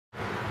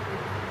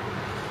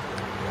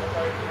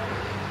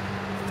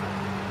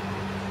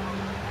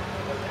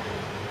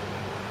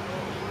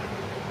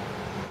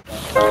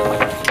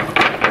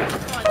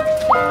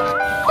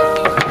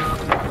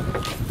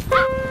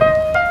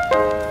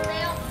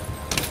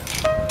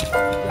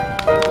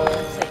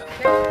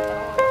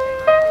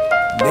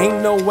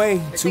Ain't no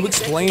way to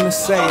explain or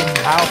say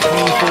how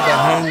painful the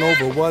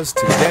hangover was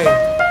today.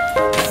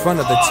 In front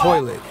of the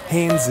toilet,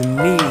 hands and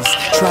knees,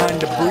 trying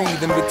to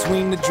breathe in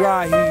between the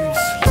dry heaves.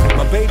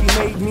 My baby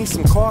made me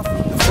some coffee,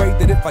 afraid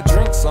that if I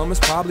drink some, it's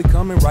probably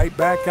coming right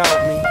back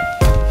out me.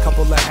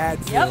 Couple of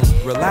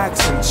Advil,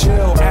 relax and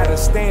chill at a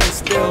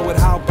standstill with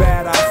how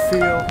bad I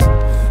feel.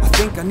 I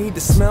think I need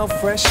to smell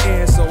fresh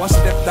air, so I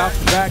stepped out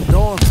the back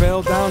door and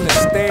fell down the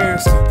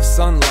stairs. The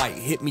sunlight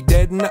hit me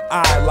dead in the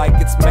eye, like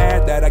it's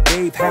mad that I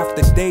gave half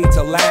the day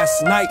to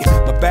last night.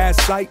 My bad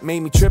sight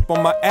made me trip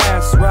on my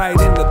ass right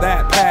into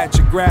that patch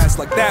of grass,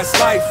 like that's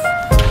life.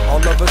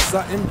 All of a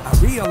sudden, I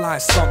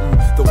realized something.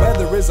 The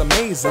weather is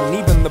amazing,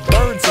 even the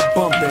birds are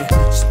bumping.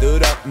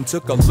 Stood up and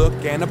took a look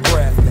and a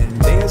breath,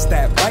 and there's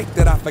that bike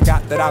that I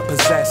forgot that I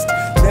possessed.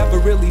 Never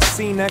really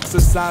seen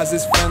exercise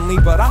as friendly,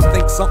 but I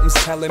think something's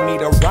telling me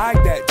to ride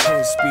that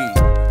 10-speed.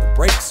 The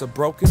brakes are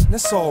broken,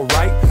 that's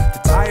alright. The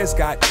tires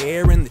got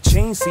air and the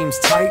chain seems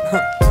tight.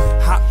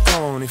 Hopped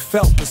on, it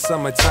felt the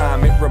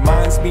summertime. It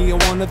reminds me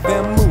of one of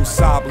them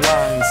Moosab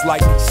lines,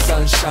 like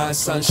sunshine,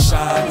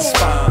 sunshine, it's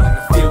fine.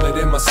 I feel it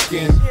in my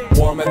skin,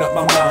 warming up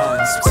my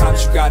mind.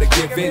 Sometimes you gotta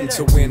give in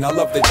to win. I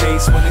love the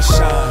days when it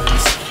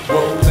shines.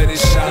 Whoa, let it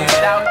shine.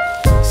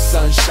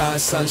 Sunshine,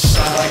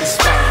 sunshine, it's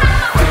fine.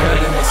 Feel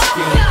it in my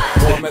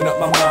skin, warming up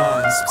my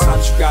mind.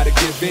 Sometimes you gotta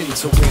give in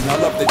to win. I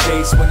love the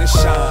days when it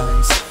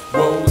shines.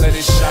 Whoa, let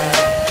it shine.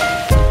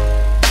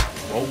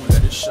 Whoa,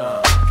 let it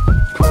shine.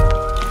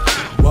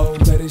 Whoa,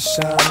 let it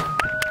shine.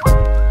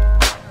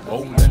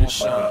 Whoa, let it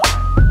shine.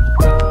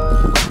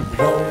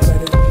 Whoa,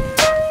 let it.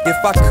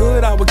 If I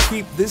could, I would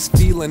keep this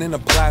feeling in a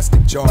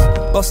plastic jar.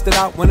 Bust it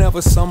out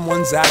whenever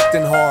someone's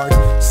acting hard.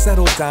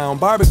 Settle down,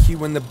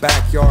 barbecue in the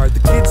backyard. The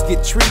kids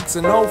get treats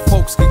and old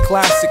folks get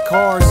classic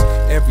cars.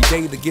 Every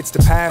day that gets to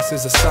pass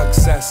is a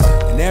success,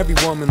 and every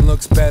woman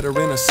looks better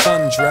in a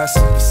sundress.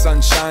 The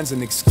sun shines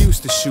an excuse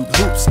to shoot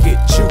hoops,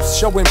 get juice,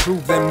 show and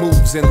prove them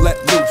moves and let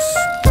loose.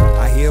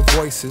 I hear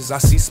voices, I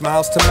see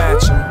smiles to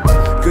match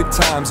them. Good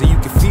times, and you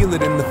can feel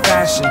it in the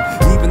fashion.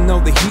 Even though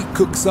the heat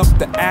cooks up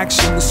the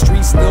action, the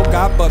streets still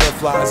got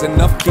butterflies,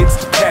 enough kids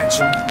to catch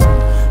them.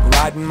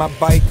 Riding my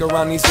bike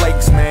around these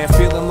lakes, man,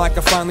 feeling like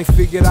I finally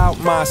figured out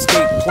my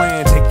escape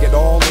plan. Take it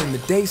all in, the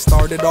day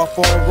started off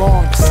all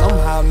wrong, but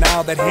somehow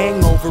now that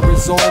hangover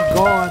is all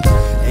gone.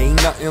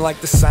 Ain't nothing like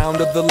the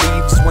sound of the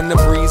leaves when the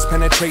breeze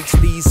penetrates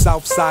these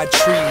southside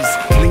trees.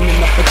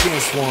 Leaning up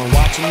against one,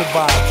 watching the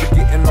vibe,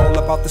 forgetting all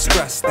about the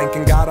stress,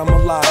 thanking God I'm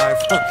alive.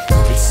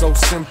 It's so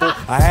simple,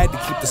 I had to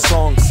keep the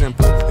song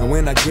simple. And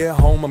when I get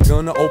home, I'm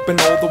gonna open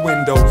all the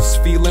windows,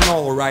 feeling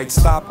alright.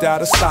 Stopped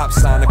at a stop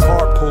sign, a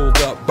car pulled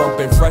up,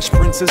 bumping Fresh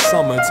Prince's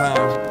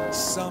Summertime.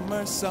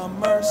 Summer,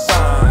 summer,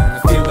 sign.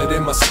 I feel it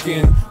in my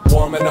skin,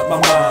 warming up my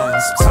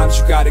mind. Sometimes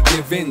you gotta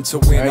give in to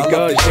win. I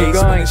love the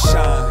days when it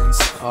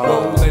shines.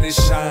 Whoa, let it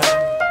shine.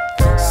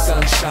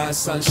 Sunshine,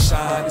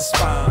 sunshine, it's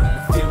fine.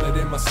 I feel it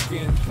in my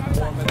skin,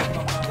 warming up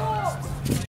my mind.